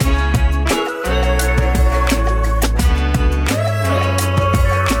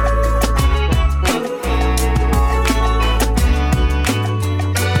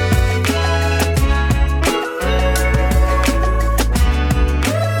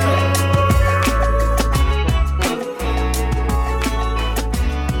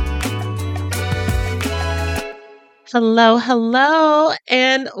Hello, hello,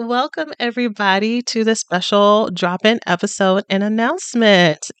 and welcome everybody to the special drop in episode and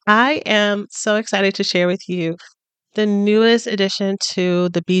announcement. I am so excited to share with you the newest addition to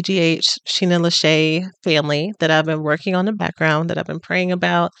the BGH Sheena Lachey family that I've been working on in the background, that I've been praying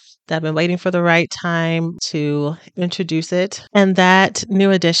about, that I've been waiting for the right time to introduce it. And that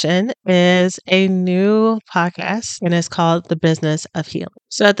new addition is a new podcast and it's called The Business of Healing.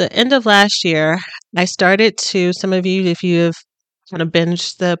 So at the end of last year, I started to, some of you, if you have kind of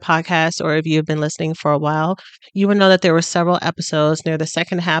binged the podcast or if you've been listening for a while, you would know that there were several episodes near the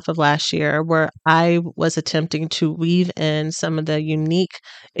second half of last year where I was attempting to weave in some of the unique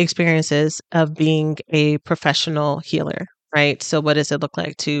experiences of being a professional healer, right? So, what does it look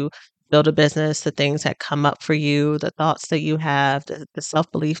like to build a business, the things that come up for you, the thoughts that you have, the self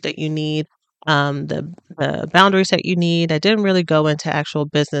belief that you need? The boundaries that you need. I didn't really go into actual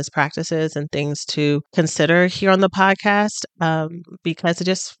business practices and things to consider here on the podcast because it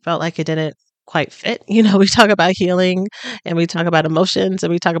just felt like it didn't quite fit. We talk about healing and we talk about emotions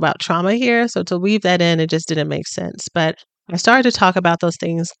and we talk about trauma here. So to weave that in, it just didn't make sense. But I started to talk about those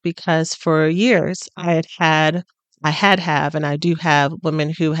things because for years and I do have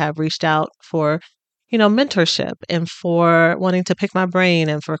women who have reached out for mentorship and for wanting to pick my brain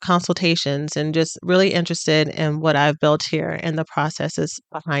and for consultations and just really interested in what I've built here and the processes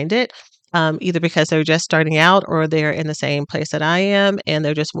behind it. Either because they're just starting out or they're in the same place that I am and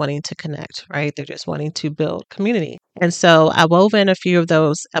they're just wanting to connect, right? They're just wanting to build community. And so I wove in a few of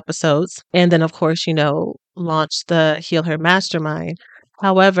those episodes and then, of course, launched the Heal Her Mastermind.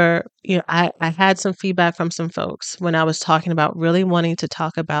 However, I had some feedback from some folks when I was talking about really wanting to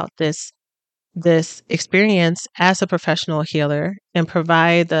talk about this experience as a professional healer and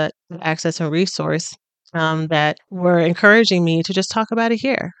provide the access and resource that were encouraging me to just talk about it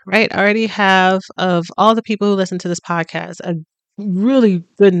here, right? I already have, of all the people who listen to this podcast, a really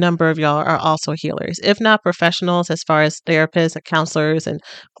good number of y'all are also healers, if not professionals as far as therapists and counselors and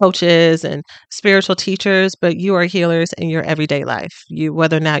coaches and spiritual teachers, but you are healers in your everyday life.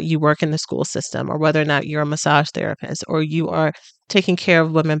 Whether or not you work in the school system or whether or not you're a massage therapist or you are taking care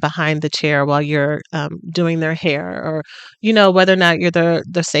of women behind the chair while you're doing their hair or whether or not you're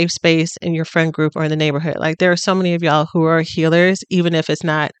the safe space in your friend group or in the neighborhood. Like there are so many of y'all who are healers, even if it's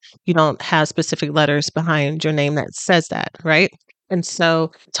not, you don't have specific letters behind your name that says that, right? And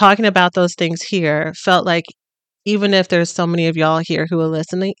so talking about those things here felt like, even if there's so many of y'all here who are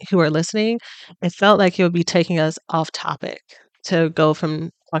listening, it felt like it would be taking us off topic to go from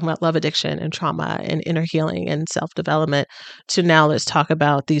talking about love addiction and trauma and inner healing and self-development to now let's talk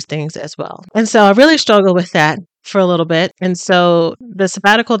about these things as well. And so I really struggled with that for a little bit. And so the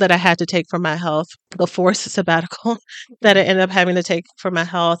sabbatical that I had to take for my health, the forced sabbatical that I ended up having to take for my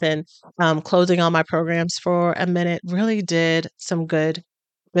health and closing all my programs for a minute really did some good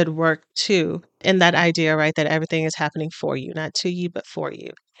work too. In that idea, right, that everything is happening for you, not to you, but for you.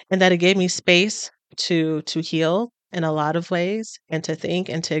 And that it gave me space to heal in a lot of ways and to think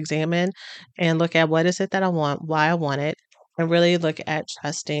and to examine and look at what is it that I want, why I want it, and really look at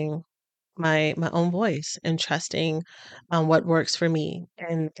trusting my own voice and trusting what works for me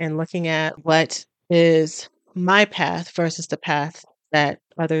and looking at what is my path versus the path that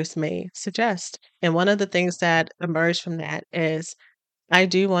others may suggest. And one of the things that emerged from that is I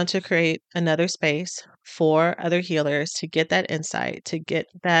do want to create another space for other healers to get that insight, to get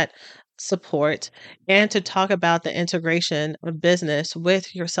that support, and to talk about the integration of business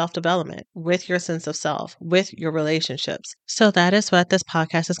with your self development, with your sense of self, with your relationships. So that is what this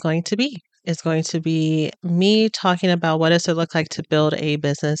podcast is going to be. It's going to be me talking about what does it look like to build a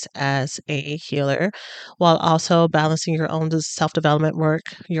business as a healer while also balancing your own self development work,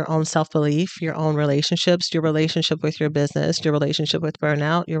 your own self belief, your own relationships, your relationship with your business, your relationship with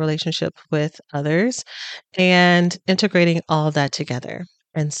burnout, your relationship with others, and integrating all of that together.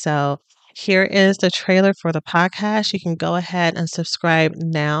 And so here is the trailer for the podcast. You can go ahead and subscribe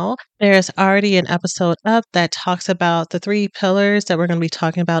now. There's already an episode up that talks about the three pillars that we're going to be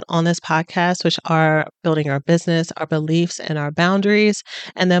talking about on this podcast, which are building our business, our beliefs, and our boundaries,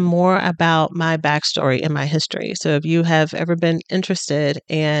 and then more about my backstory and my history. So if you have ever been interested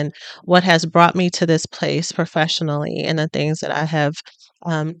in what has brought me to this place professionally and the things that I have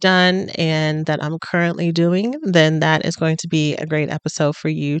done and that I'm currently doing, then that is going to be a great episode for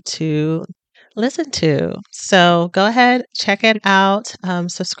you to listen to. So go ahead, check it out,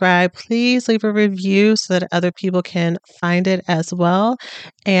 subscribe. Please leave a review so that other people can find it as well.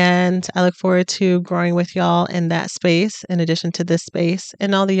 And I look forward to growing with y'all in that space, in addition to this space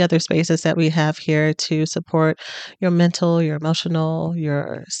and all the other spaces that we have here to support your mental, your emotional,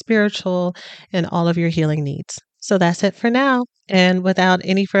 your spiritual, and all of your healing needs. So that's it for now. And without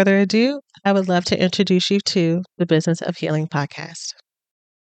any further ado, I would love to introduce you to the Business of Healing podcast.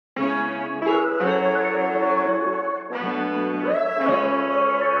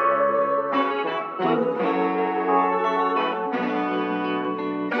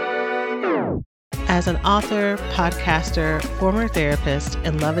 As an author, podcaster, former therapist,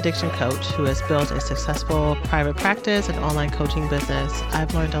 and love addiction coach who has built a successful private practice and online coaching business,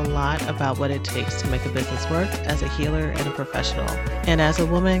 I've learned a lot about what it takes to make a business work as a healer and a professional. And as a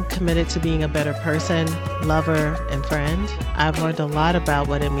woman committed to being a better person, lover, and friend, I've learned a lot about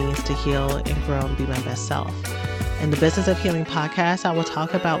what it means to heal and grow and be my best self. In the Business of Healing podcast, I will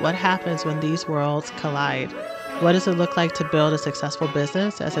talk about what happens when these worlds collide. What does it look like to build a successful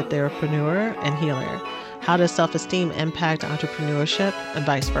business as a therapreneur and healer? How does self-esteem impact entrepreneurship and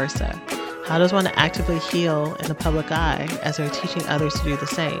vice versa? How does one actively heal in the public eye as they're teaching others to do the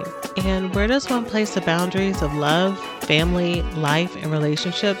same? And where does one place the boundaries of love, family, life, and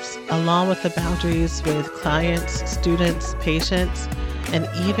relationships, along with the boundaries with clients, students, patients, and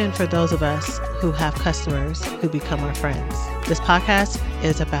even for those of us who have customers who become our friends? This podcast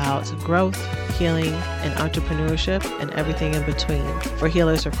is about growth, healing, and entrepreneurship, and everything in between for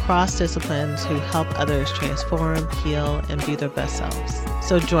healers across disciplines who help others transform, heal, and be their best selves.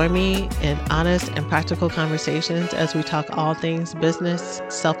 So join me in honest and practical conversations as we talk all things business,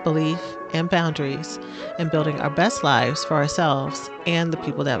 self-belief, and boundaries, and building our best lives for ourselves and the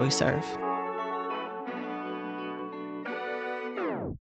people that we serve.